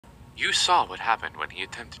You saw what happened when he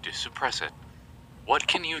attempted to suppress it. What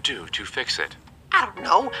can you do to fix it? I don't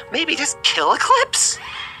know. Maybe just kill Eclipse?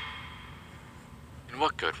 And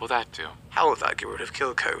what good will that do? How will that get rid of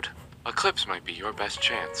kill code? Eclipse might be your best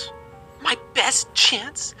chance. My best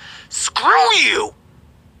chance? Screw you!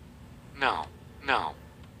 No, no.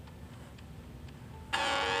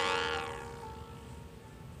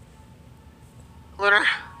 Lunar?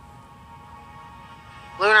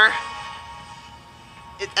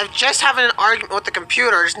 I'm just having an argument with the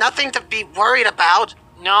computer. There's nothing to be worried about.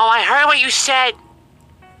 No, I heard what you said.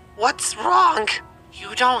 What's wrong?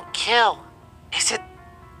 You don't kill. Is it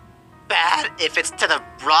bad if it's to the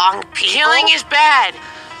wrong people? Killing is bad.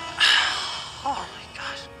 Oh my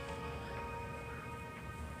gosh.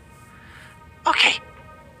 Okay,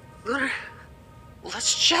 Lunar,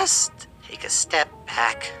 let's just take a step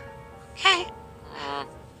back, okay?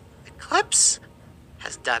 Eclipse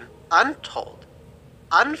has done untold,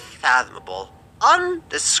 unfathomable,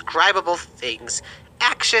 undescribable things,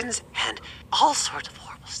 actions, and all sorts of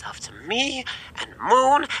horrible stuff to me and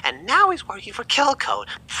Moon, and now he's working for Kill Code,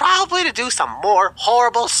 probably to do some more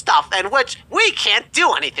horrible stuff, in which we can't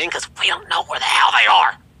do anything because we don't know where the hell they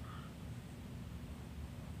are.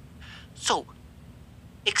 So,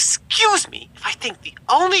 excuse me if I think the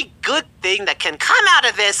only good thing that can come out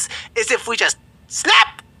of this is if we just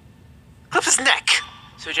snap Eclipse's neck.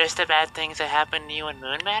 So just the bad things that happened to you and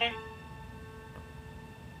Moon matter?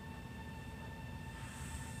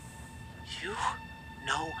 You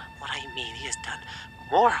know what I mean. He has done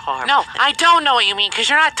more harm. No, I don't know what you mean, because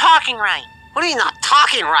you're not talking right. What are you not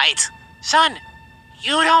talking right? Son,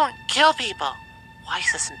 you don't kill people. Why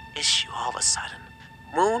is this an issue all of a sudden?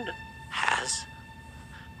 Moon has.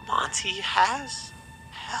 Monty has.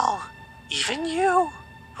 Hell, even you.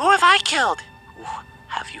 Who have I killed? Who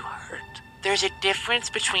have you hurt? There's a difference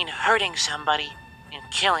between hurting somebody and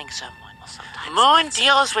killing someone. Well, sometimes Moon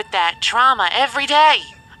deals with that trauma every day.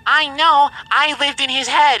 I know. I lived in his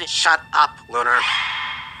head. Shut up, Lunar.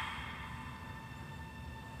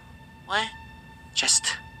 What?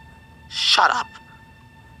 Just shut up.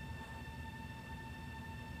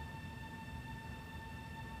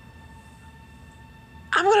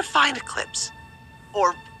 I'm gonna find Eclipse.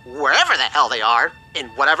 Or wherever the hell they are, in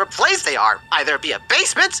whatever place they are. Either be a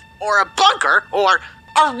basement, or a bunker, or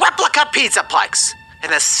a replica pizzaplex.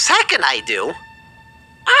 And the second I do,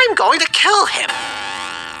 I'm going to kill him.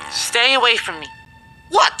 Stay away from me.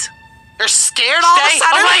 What? You're scared all of a Stay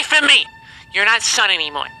sudden? away from me! You're not Son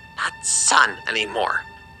anymore. Not Son anymore.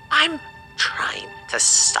 I'm trying to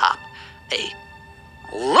stop a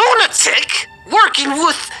lunatic working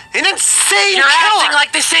with an insane You're killer. acting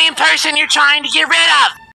like the same person you're trying to get rid of!